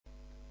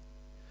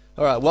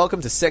Alright, welcome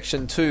to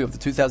section 2 of the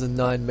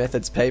 2009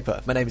 methods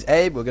paper. My name is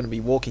Abe. We're going to be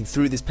walking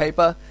through this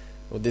paper,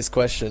 or this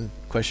question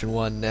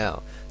 1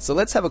 now. So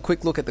let's have a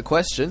quick look at the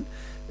question.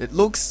 It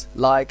looks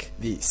like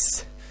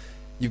this.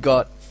 You've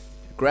got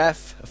a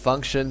graph, a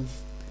function,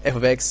 f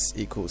of x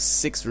equals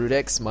 6 root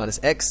x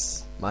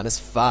minus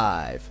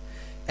 5.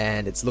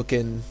 And it's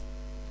looking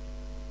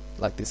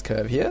like this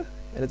curve here,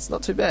 and it's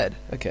not too bad.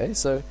 Okay,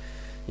 so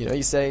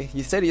you say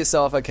to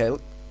yourself, okay,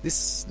 look,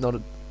 this is not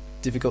a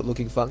difficult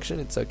looking function,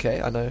 it's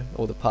okay, I know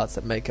all the parts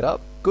that make it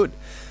up. Good.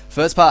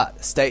 First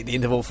part, state the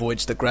interval for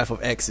which the graph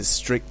of x is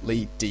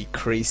strictly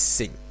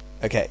decreasing.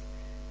 Okay,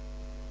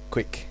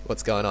 quick,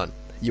 what's going on?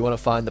 You want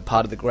to find the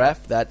part of the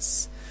graph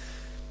that's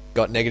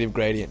got negative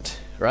gradient,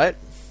 right?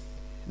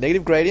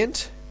 Negative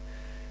gradient?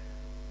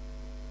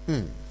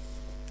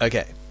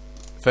 Okay,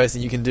 first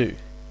thing you can do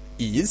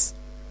is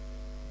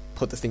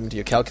put the thing into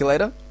your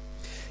calculator,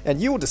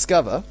 and you'll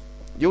discover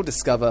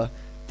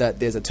that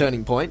there's a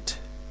turning point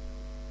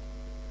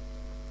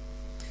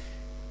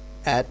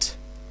at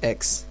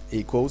x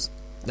equals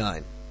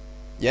 9.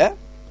 Yeah?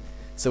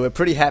 So we're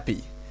pretty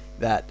happy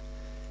that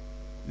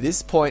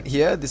this point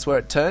here, this where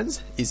it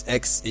turns, is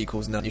x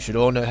equals 9. You should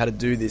all know how to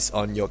do this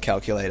on your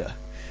calculator.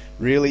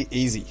 Really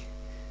easy.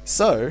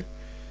 So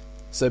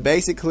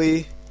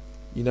basically,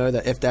 you know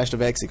that f dash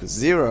of x equals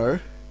 0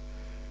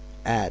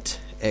 at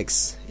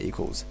x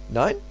equals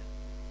 9.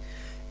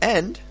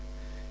 And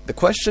the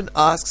question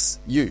asks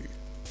you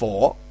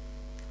for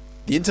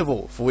the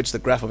interval for which the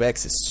graph of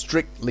x is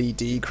strictly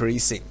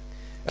decreasing.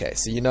 Okay,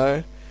 so you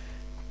know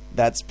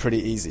that's pretty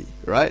easy,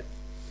 right?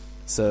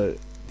 So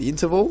the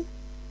interval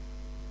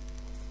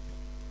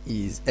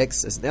is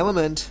x as an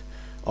element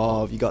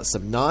of, you got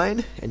some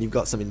 9 and you've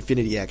got some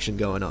infinity action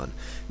going on.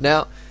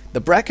 Now, the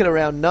bracket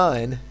around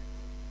 9,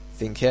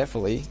 think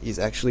carefully, is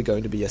actually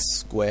going to be a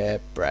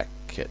square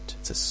bracket.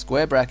 It's a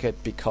square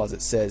bracket because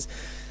it says,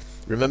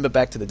 remember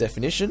back to the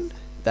definition,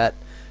 that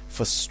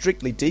for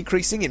strictly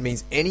decreasing, it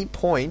means any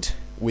point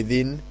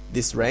within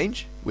this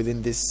range,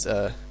 within this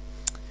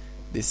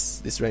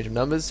this range of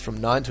numbers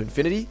from 9 to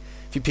infinity.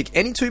 If you pick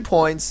any 2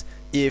 points,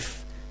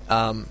 if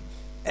A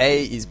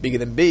is bigger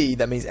than B,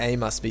 that means A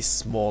must be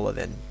smaller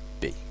than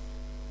B.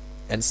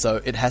 And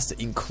so it has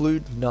to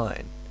include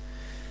 9.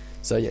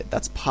 So yeah,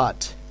 that's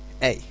part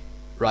A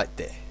right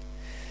there.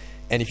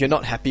 And if you're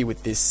not happy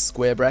with this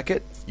square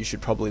bracket, you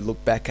should probably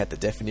look back at the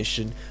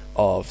definition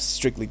of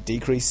strictly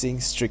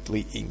decreasing,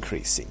 strictly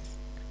increasing.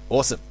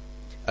 Awesome.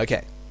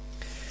 Okay.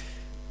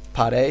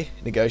 Part A,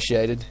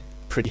 negotiated.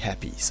 Pretty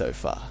happy so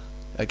far.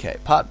 Okay,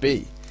 part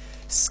B.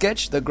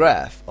 Sketch the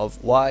graph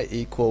of y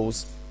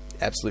equals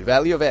absolute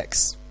value of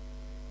x.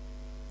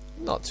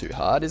 Not too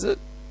hard, is it?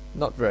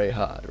 Not very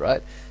hard,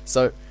 right?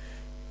 So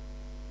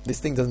this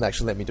thing doesn't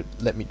actually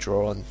let me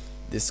draw on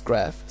this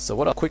graph. So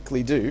what I'll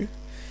quickly do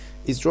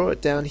is draw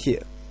it down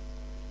here.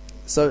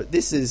 So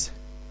this is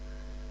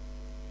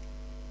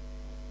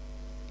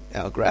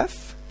our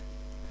graph.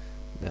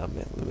 Now I'm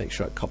going to make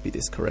sure I copy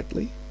this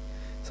correctly.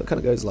 So it kind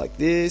of goes like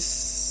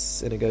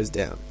this, and it goes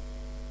down.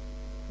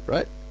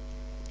 Right?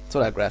 That's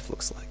what our graph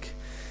looks like.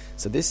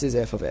 So this is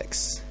f of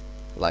x,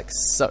 like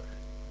so.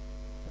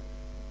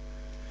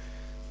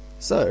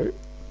 So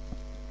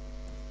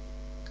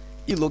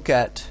you look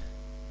at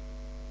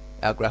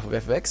our graph of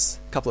f of x,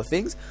 a couple of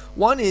things.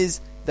 One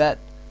is that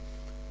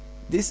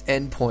this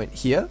endpoint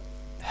here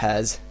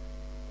has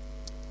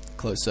a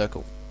closed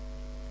circle.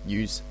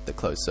 Use the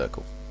closed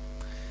circle.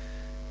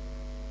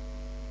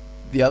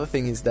 The other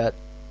thing is that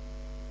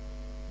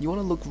you want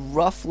to look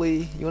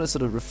roughly, you want to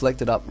sort of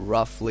reflect it up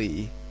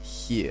roughly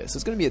here. So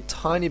it's going to be a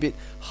tiny bit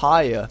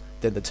higher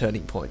than the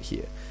turning point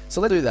here. So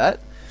let's do that.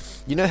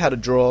 You know how to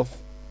draw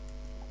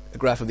a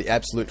graph of the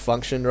absolute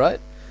function, right?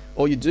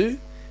 All you do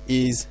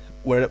is,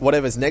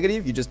 whatever's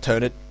negative, you just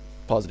turn it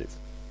positive.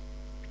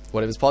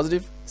 Whatever's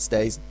positive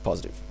stays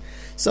positive.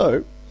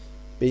 So,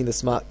 being the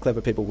smart, clever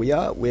people we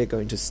are, we're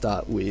going to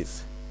start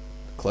with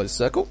a closed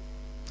circle.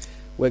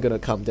 We're going to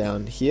come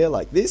down here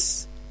like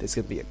this. There's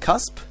going to be a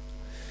cusp.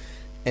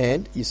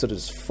 And you sort of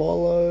just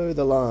follow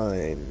the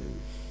line.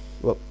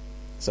 Well,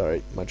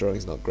 sorry, my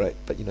drawing's not great,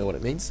 but you know what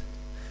it means.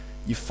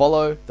 You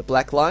follow the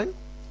black line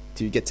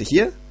till you get to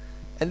here,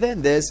 and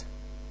then there's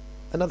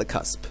another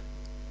cusp.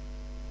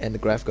 And the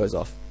graph goes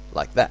off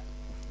like that.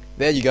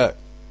 There you go.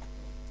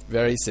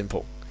 Very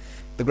simple.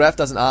 The graph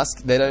doesn't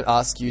ask, they don't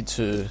ask you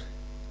to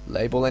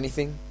label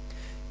anything,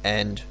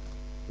 and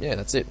yeah,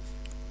 that's it.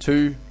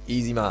 2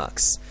 easy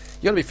marks.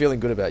 You gotta be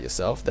feeling good about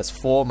yourself. That's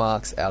 4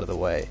 marks out of the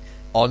way.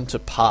 On to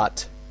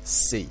part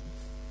C.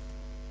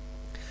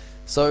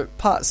 So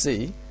part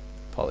C,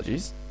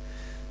 apologies.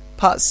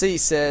 Part C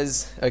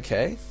says,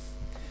 okay,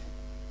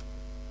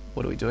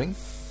 what are we doing?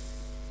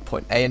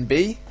 Point A and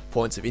B,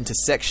 points of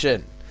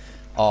intersection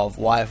of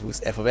y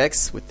equals f of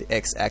x with the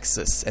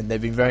x-axis, and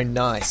they've been very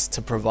nice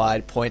to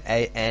provide point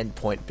A and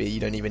point B.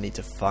 You don't even need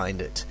to find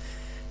it.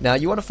 Now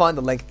you want to find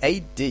the length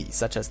AD,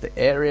 such as the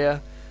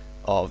area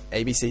of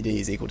ABCD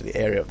is equal to the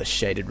area of the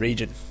shaded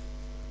region.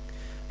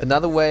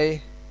 Another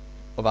way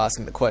of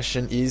asking the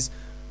question is,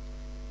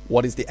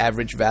 what is the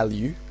average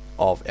value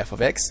of f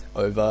of x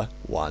over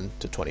 1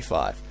 to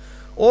 25.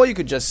 Or you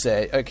could just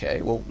say,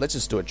 okay, well, let's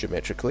just do it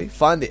geometrically.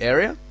 Find the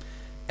area,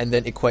 and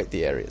then equate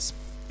the areas.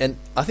 And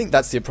I think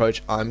that's the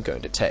approach I'm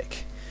going to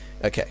take.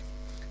 Okay,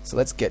 so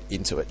let's get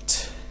into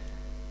it.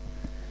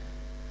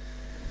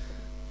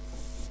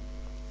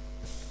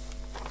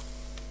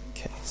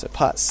 Okay, so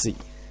part C.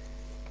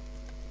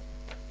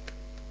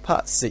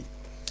 Part C.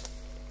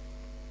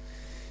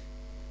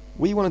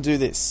 We want to do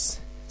this.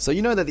 So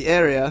you know that the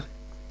area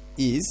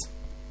is,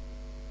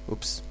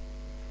 oops,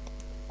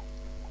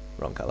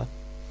 wrong color.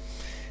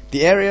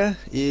 The area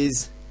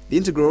is the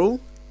integral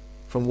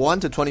from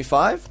 1 to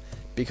 25,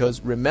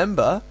 because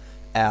remember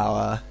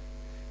our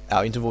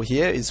interval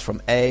here is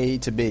from A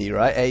to B,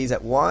 right? A is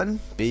at 1,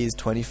 B is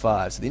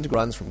 25. So the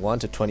integral runs from 1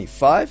 to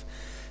 25.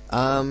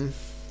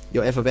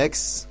 Your f of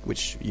x,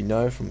 which you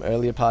know from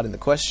earlier part in the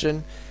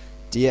question,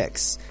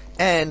 dx.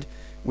 And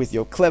with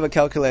your clever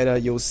calculator,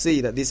 you'll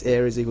see that this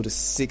area is equal to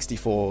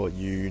 64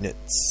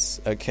 units.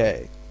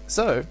 Okay,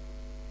 so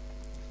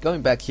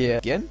going back here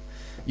again,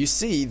 you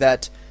see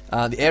that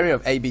the area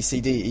of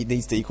ABCD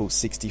needs to equal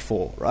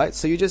 64, right?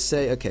 So you just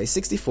say, okay,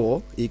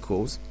 64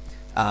 equals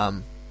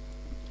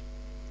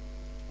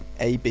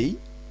AB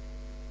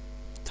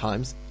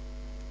times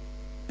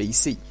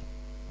BC,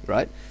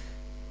 right?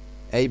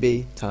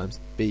 AB times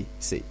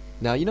BC.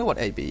 Now, you know what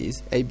AB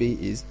is? AB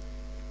is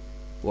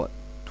what?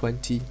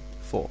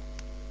 24.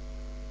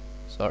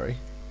 Sorry.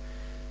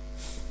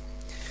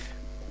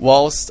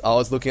 Whilst I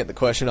was looking at the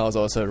question, I was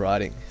also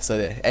writing. So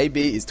there,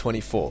 AB is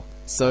 24.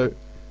 So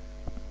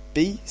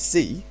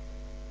BC,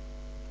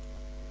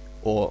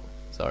 or,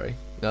 sorry,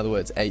 in other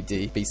words, AD,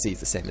 BC is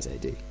the same as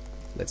AD.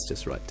 Let's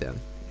just write down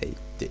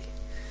AD.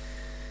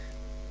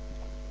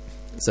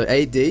 So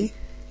AD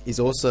is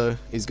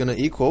going to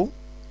equal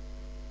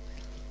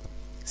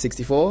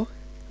 64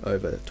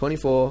 over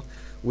 24,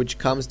 which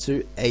comes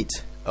to 8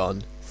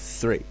 on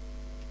 3.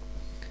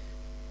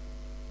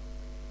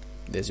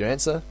 There's your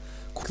answer.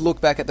 Quick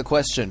look back at the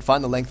question.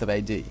 Find the length of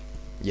AD.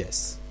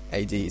 Yes,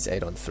 AD is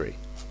 8 on 3.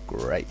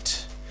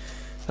 Great.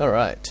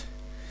 Alright.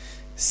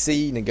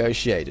 C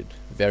negotiated.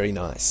 Very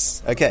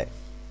nice. Okay,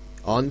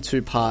 on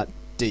to part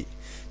D.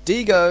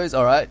 D goes,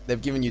 alright,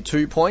 they've given you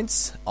 2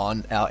 points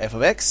on our f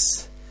of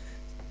x,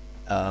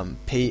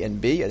 P and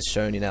B as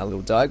shown in our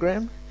little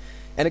diagram.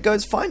 And it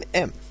goes, find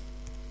M,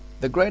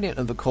 the gradient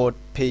of the chord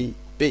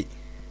PB.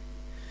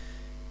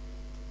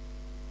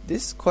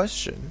 This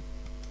question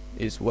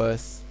is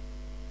worth,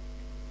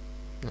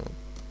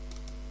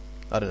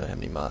 I don't know how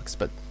many marks,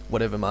 but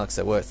whatever marks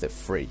they're worth, they're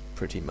free,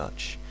 pretty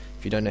much.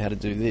 If you don't know how to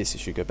do this, you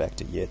should go back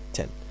to year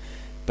 10.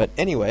 But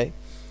anyway,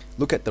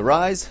 look at the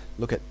rise,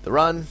 look at the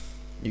run,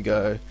 you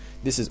go,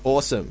 this is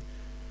awesome.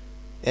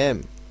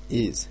 M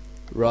is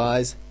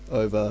rise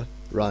over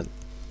run.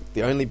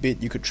 The only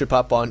bit you could trip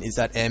up on is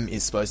that M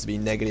is supposed to be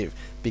negative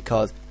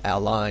because our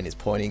line is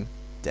pointing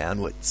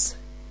downwards.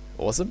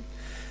 Awesome.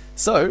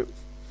 So,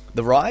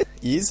 the rise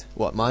is,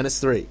 what,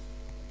 -3.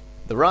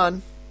 The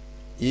run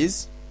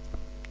is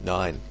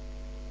 9.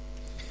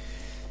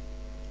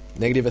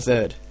 Negative a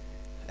third.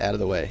 Out of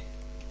the way.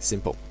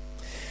 Simple.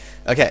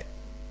 Okay.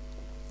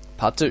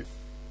 Part 2.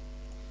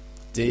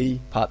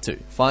 D, part 2.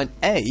 Find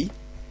A,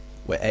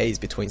 where A is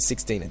between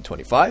 16 and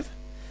 25,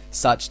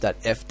 such that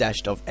f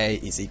dash of A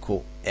is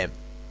equal M.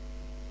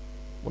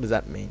 What does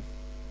that mean?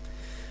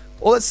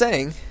 All it's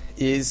saying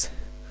is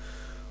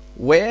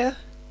where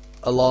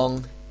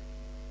along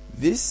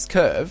this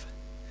curve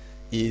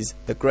is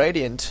the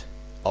gradient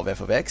of f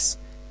of x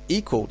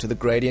equal to the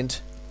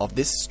gradient of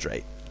this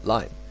straight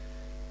line.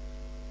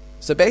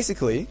 So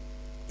basically,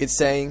 it's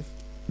saying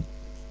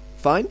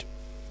find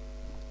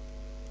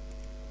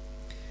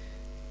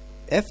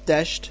f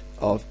dashed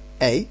of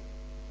A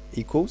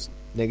equals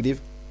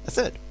negative a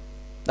third.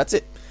 That's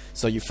it.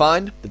 So you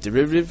find the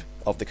derivative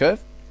of the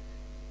curve,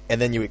 and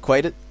then you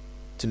equate it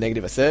to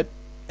negative a third,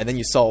 and then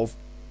you solve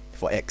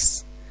for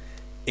x.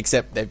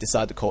 Except they've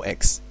decided to call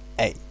x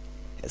A.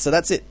 So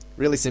that's it.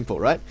 Really simple,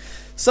 right?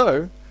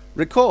 So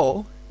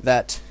recall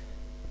that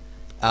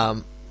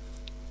f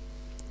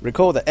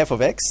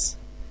of x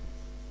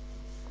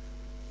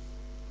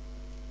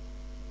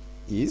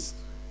is,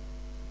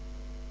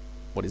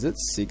 what is it?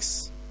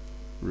 6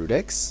 root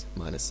x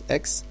minus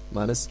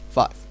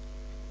 5,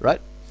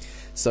 right?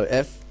 So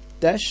f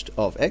dashed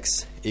of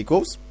x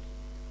equals,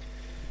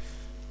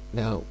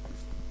 now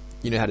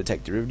you know how to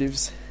take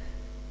derivatives,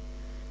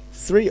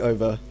 3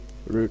 over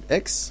root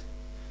x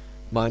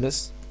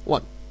minus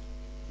 1.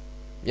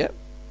 Yep,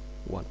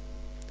 1.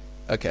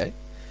 Okay,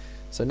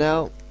 so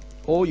now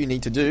all you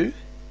need to do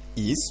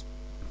is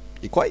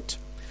equate.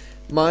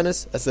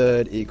 Minus a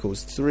third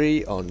equals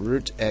 3 on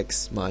root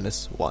x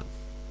minus 1,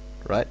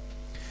 right?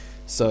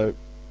 So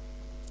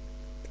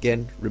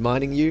again,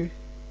 reminding you,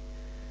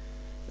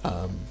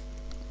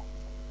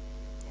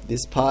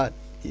 this part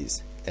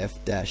is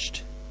f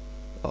dashed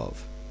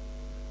of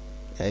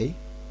A,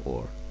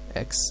 or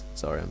x.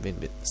 Sorry, I'm being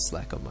a bit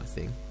slack on my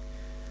thing.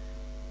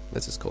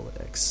 Let's just call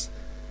it x.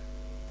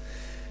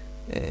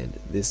 And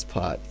this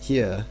part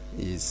here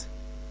is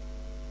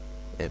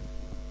M.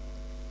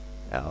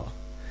 our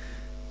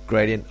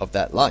gradient of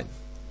that line.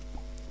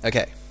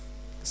 Okay,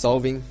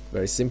 solving,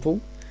 very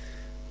simple.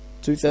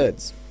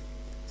 2/3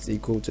 is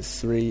equal to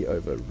 3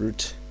 over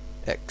root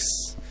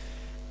x.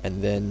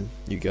 And then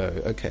you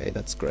go, okay,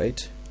 that's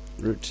great.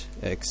 Root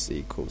x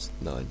equals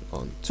 9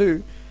 on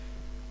 2.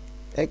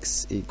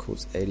 X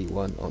equals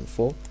 81 on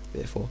 4.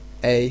 Therefore,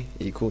 a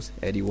equals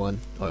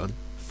 81 on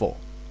 4.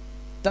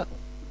 Done.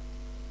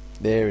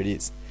 There it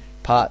is.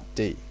 Part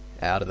D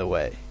out of the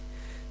way.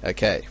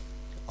 Okay,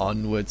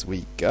 onwards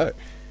we go.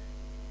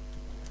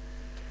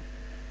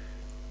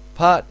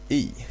 Part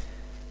E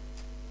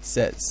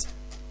says,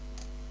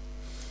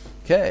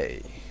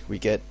 okay, we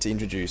get to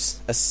introduce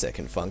a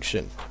second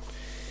function.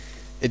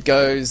 It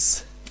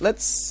goes,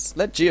 let's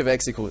let g of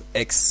x equal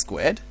x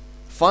squared.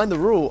 Find the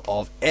rule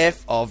of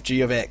f of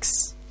g of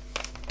x.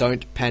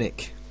 Don't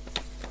panic.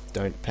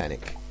 Don't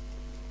panic.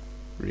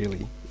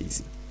 Really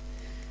easy.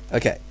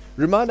 Okay,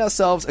 remind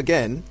ourselves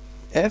again,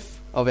 f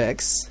of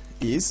x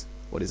is,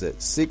 what is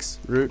it? 6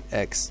 root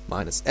x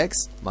minus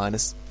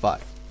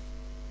 5.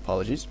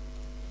 Apologies.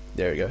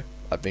 There we go.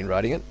 I've been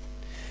writing it.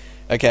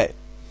 Okay,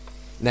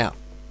 now,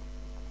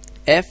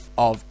 f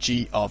of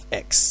g of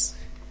x.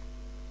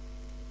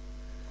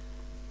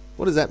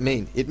 What does that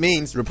mean? It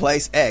means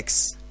replace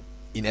x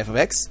in f of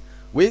x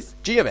with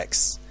g of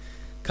x.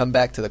 Come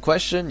back to the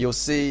question, you'll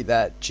see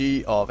that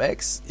g of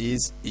x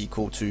is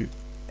equal to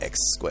x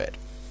squared.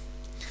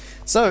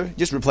 So,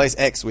 just replace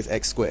x with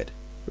x squared.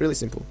 Really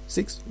simple.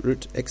 6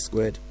 root x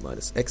squared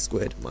minus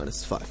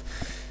 5.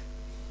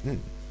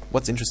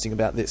 What's interesting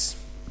about this?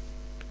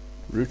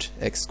 Root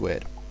x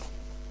squared.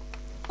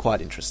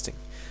 Quite interesting.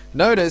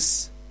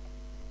 Notice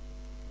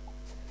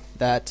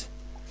that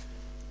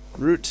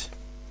root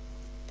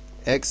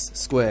x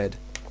squared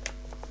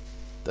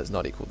does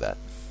not equal that.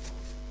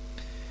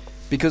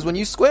 Because when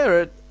you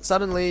square it,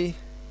 suddenly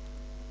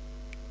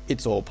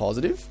it's all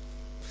positive.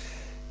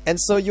 And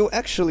so you'll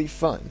actually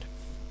find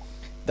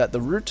that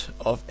the root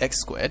of x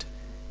squared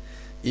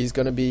is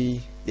going to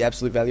be the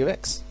absolute value of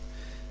x.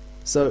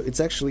 So it's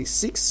actually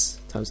 6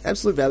 times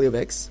absolute value of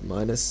x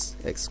minus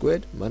x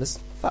squared minus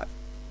 5.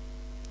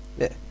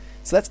 There.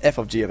 So that's f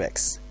of g of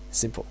x.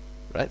 Simple,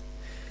 right?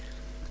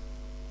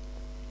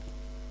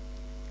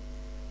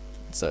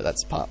 So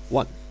that's part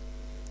 1.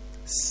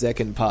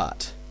 Second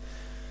part.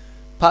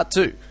 Part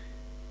 2.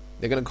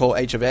 They're going to call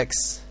h of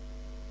x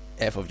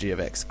f of g of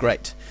x.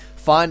 Great.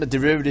 Find the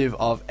derivative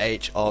of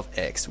h of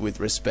x with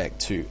respect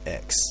to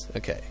x.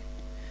 Okay.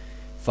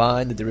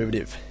 Find the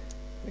derivative.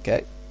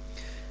 Okay.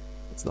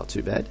 It's not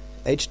too bad.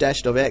 H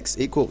dashed of x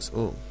equals,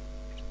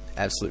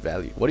 absolute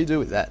value. What do you do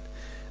with that?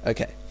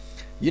 Okay.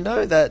 You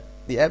know that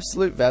the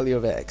absolute value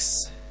of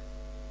x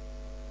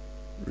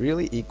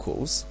really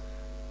equals,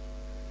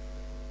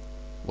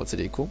 what's it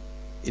equal?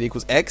 It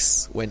equals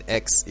x when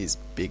x is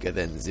bigger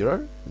than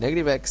 0,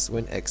 negative x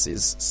when x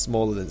is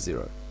smaller than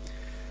 0.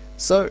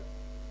 So,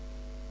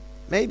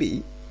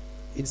 maybe,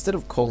 instead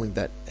of calling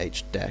that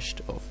h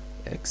dashed of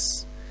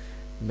x,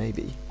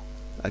 maybe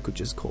I could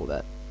just call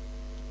that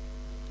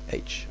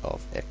h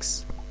of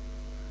x.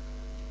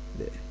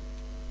 There.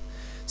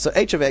 So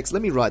h of x,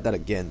 let me write that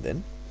again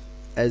then,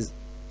 as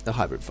a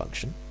hybrid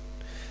function.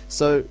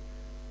 So,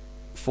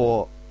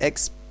 for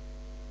x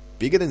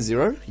bigger than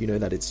 0, you know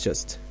that it's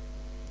just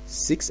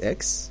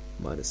 6x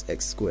minus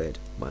x squared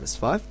minus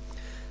 5.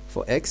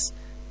 For x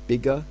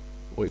bigger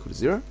or equal to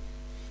 0,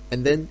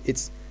 and then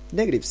it's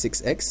negative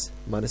 6x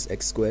minus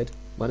x squared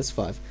minus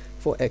 5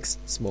 for x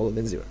smaller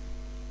than 0.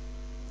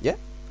 Yeah?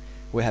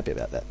 We're happy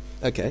about that.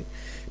 Okay.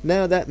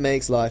 Now that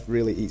makes life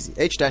really easy.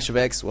 H dash of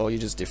x, well, you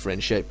just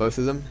differentiate both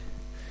of them.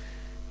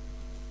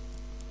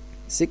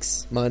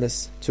 6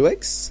 minus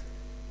 2x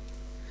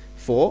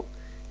for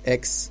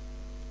x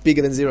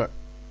bigger than 0.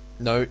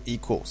 No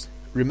equals.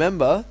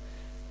 Remember,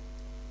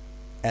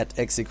 at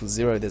x equals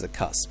 0, there's a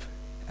cusp.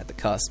 At the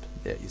cusp,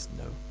 there is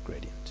no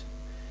gradient.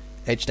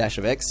 H dash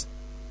of x,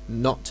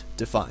 not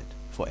defined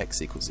for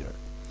x equals 0.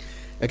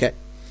 Okay,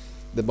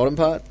 the bottom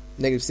part,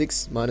 negative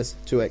 6 minus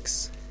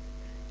 2x,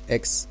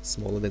 x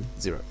smaller than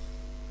 0.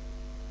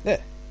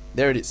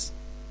 There it is.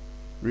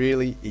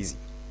 Really easy.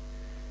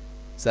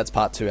 So that's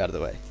part 2 out of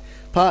the way.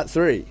 Part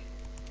 3, it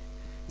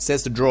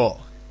says to draw.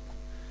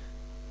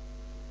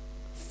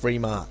 Free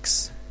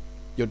marks.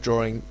 You're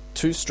drawing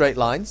 2 straight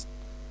lines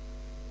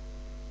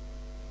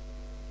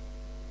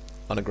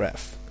on a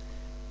graph.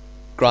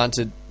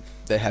 Granted,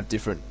 they have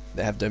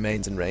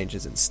domains and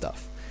ranges and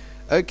stuff.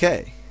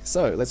 Okay,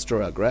 so let's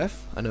draw our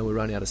graph. I know we're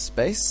running out of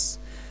space,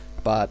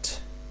 but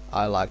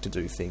I like to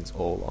do things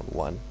all on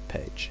one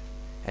page.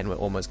 And we're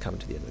almost coming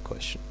to the end of the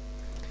question.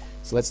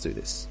 So let's do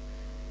this.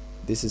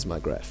 This is my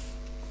graph.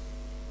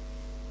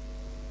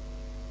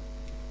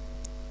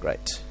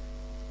 Great.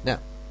 Now,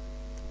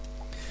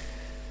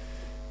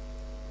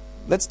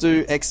 let's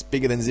do x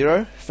bigger than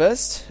 0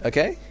 first.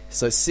 Okay,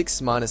 so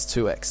 6 minus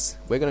 2x.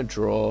 We're going to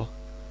draw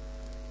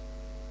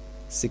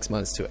 6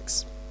 minus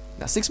 2x.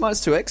 Now 6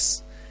 minus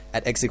 2x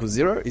at x equals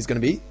 0 is going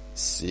to be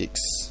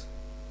 6.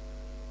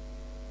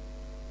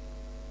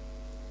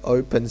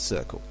 Open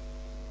circle.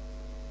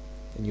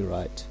 And you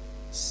write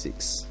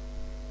 6.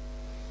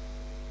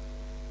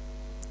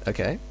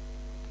 Okay.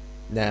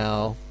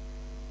 Now,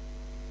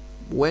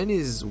 when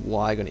is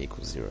y going to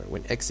equal 0?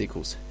 When x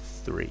equals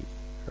 3,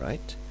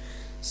 right?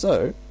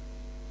 So,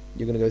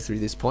 you're going to go through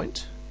this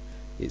point,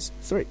 is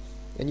 3.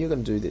 And you're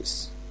going to do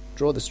this.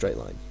 Draw the straight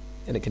line.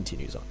 And it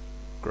continues on.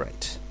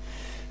 Great.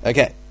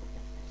 Okay.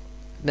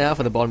 Now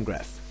for the bottom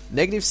graph.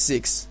 Negative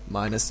 6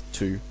 minus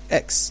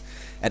 2x.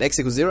 At x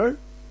equals 0,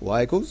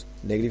 y equals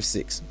negative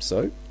 6.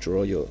 So,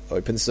 draw your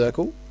open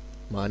circle,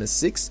 minus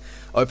 6.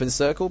 Open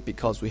circle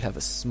because we have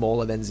a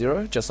smaller than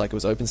 0, just like it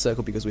was open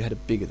circle because we had a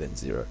bigger than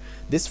 0.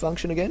 This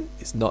function, again,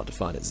 is not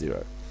defined at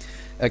 0.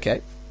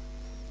 Okay.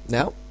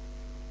 Now,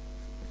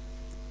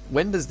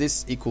 when does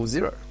this equal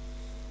 0?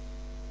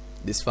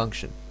 This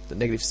function, the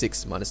negative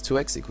 6 minus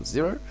 2x equals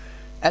 0,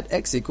 at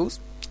x equals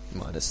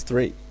minus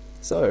 3.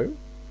 So,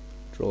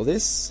 draw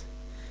this,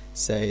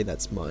 say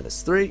that's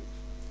minus 3,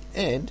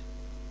 and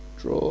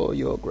draw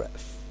your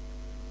graph.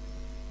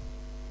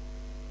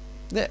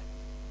 There.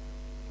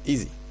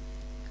 Easy.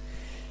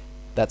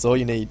 That's all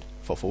you need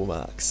for full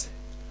marks.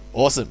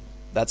 Awesome.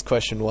 That's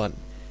question 1.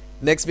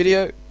 Next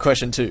video,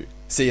 question 2.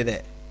 See you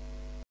there.